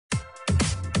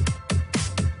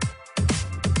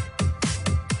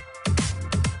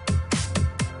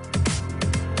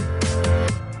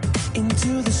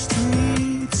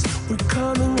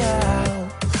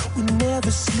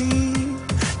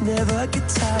never get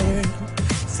tired.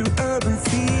 Through urban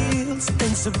fields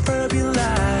and suburban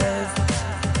life.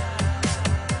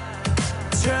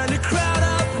 Turn the crowd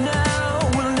up now,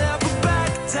 we'll never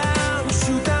back down.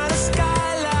 Shoot down the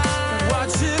skyline,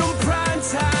 watch it on prime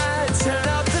time. Turn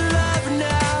up the love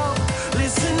now,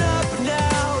 listen up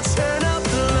now. Turn up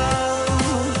the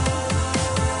love.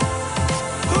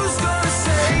 Who's gonna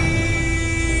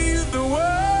save the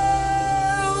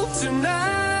world tonight?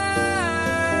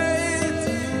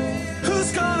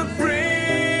 Who's gonna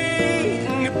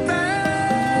bring it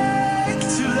back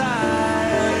to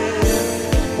life?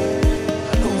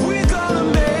 We're gonna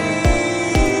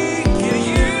make it,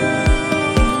 you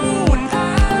and I.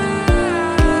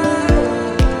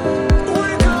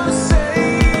 We're gonna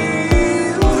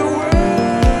save the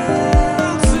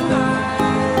world tonight.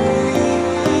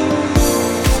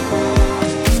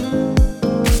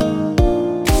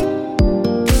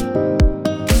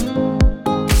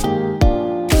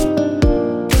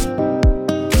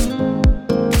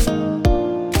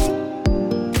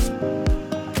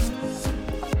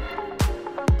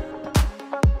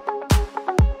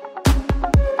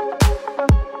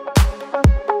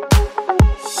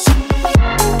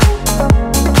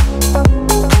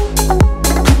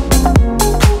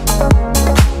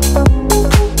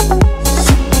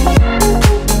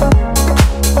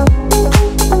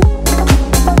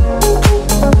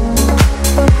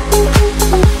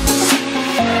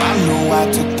 I know I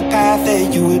took the path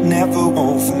that you would never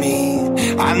want for me.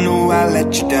 I know I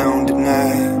let you down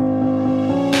tonight.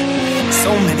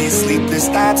 So many sleepless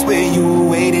nights where you were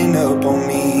waiting up on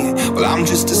me. Well, I'm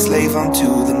just a slave unto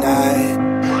the night.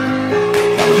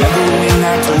 Now remember when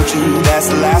I told you that's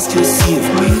the last you'll see of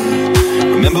me.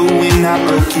 Remember when I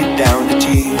broke you down to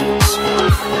tears.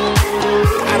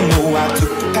 I know I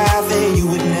took the path that you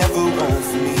would never want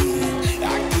for me.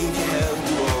 I gave you hell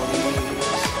through all the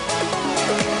years.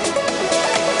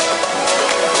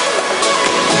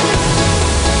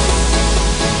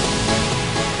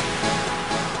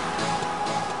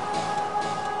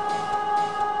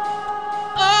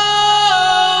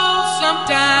 Oh,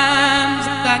 sometimes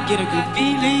I get a good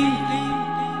feeling,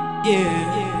 yeah.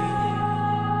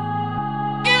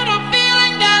 Get a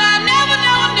feeling that I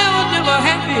never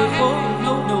had before.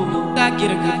 No, I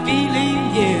get a good feeling,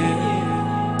 yeah.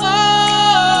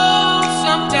 Oh,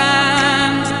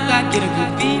 sometimes I get a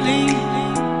good feeling,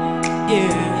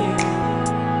 yeah.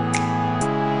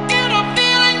 Get a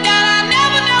feeling that I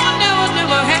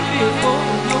never had before.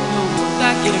 No,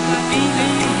 I get a good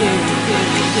feeling, yeah.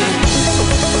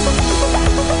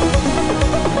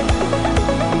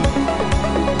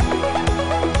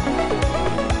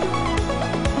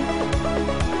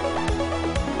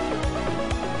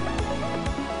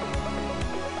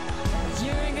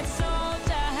 You're a good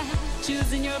soldier,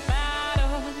 choosing your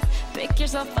battle. Pick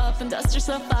yourself up and dust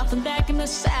yourself off and back in the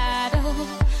saddle.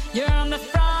 You're on the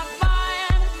front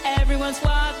line, everyone's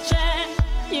watching.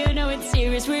 You know it's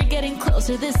serious, we're getting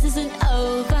closer, this isn't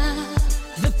over.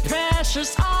 The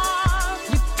pressure's on,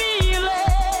 you feel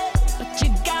it, but you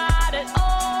got it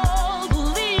all,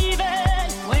 believe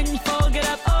it. When you fall, get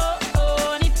up,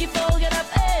 oh, and if you fall, get up,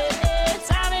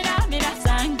 Samina, mina,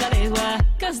 sangalewa,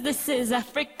 'cause this is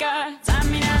Africa.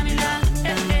 Samina, mina,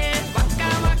 waka,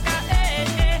 waka,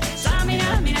 Samina,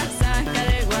 mina,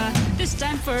 sangalewa, this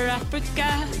time for Africa.